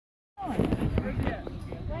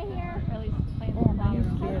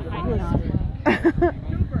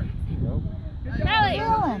Kelly!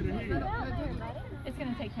 It's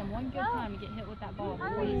going to take him one good time to get hit with that ball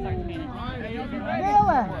before he starts managing.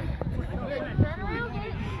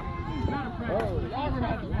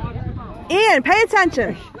 Ian, pay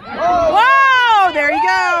attention. Whoa! There you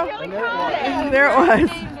go. There it was.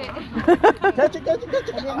 Catch it.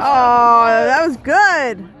 Oh, that was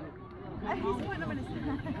good.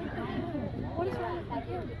 What is wrong with that?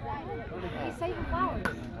 He's saving flowers.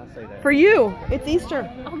 For you. It's Easter.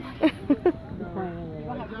 Oh my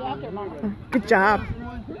God. Good job.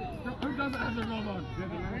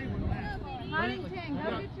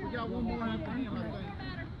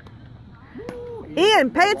 Ian,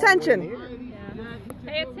 pay attention.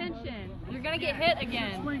 Pay attention. You're going to get hit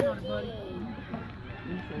again.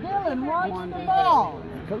 Dylan, watch the ball.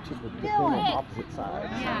 Coaches would pick on opposite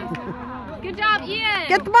sides. Yeah. Good job, Ian.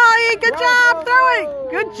 Get the ball, Ian. Good job. Throw it.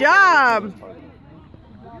 Good job.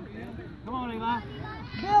 Come on, Eli.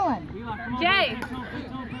 Dylan. Eli, come on. Jay,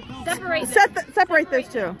 separate them. Separate those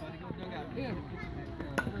two.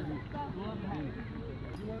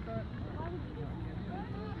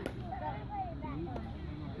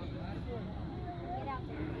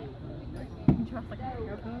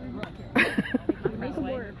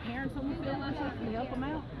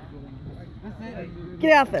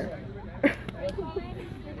 Get out there.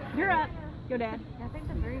 You're up. Go, Dad. I think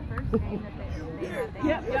the very first game that they had.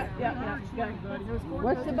 Yep.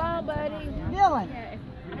 What's the ball, buddy? Dylan.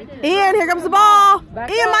 Ian, here comes the ball.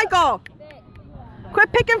 Ian, Michael.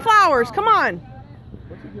 Quit picking flowers. Come on.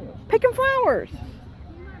 Picking flowers.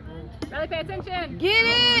 Riley, pay attention. Get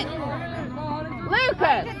it.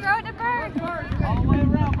 Lucas. Throw it to Bird. All the way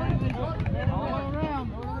around, baby. All the way around.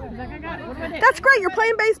 That's great. You're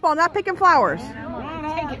playing baseball, not picking flowers.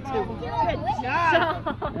 Take it to him. Good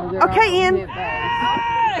job. Okay, Ian.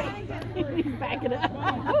 Back it up.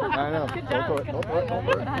 I know. Don't throw it.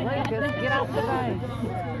 Get off the line.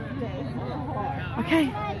 Okay.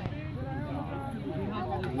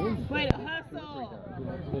 Way to hustle.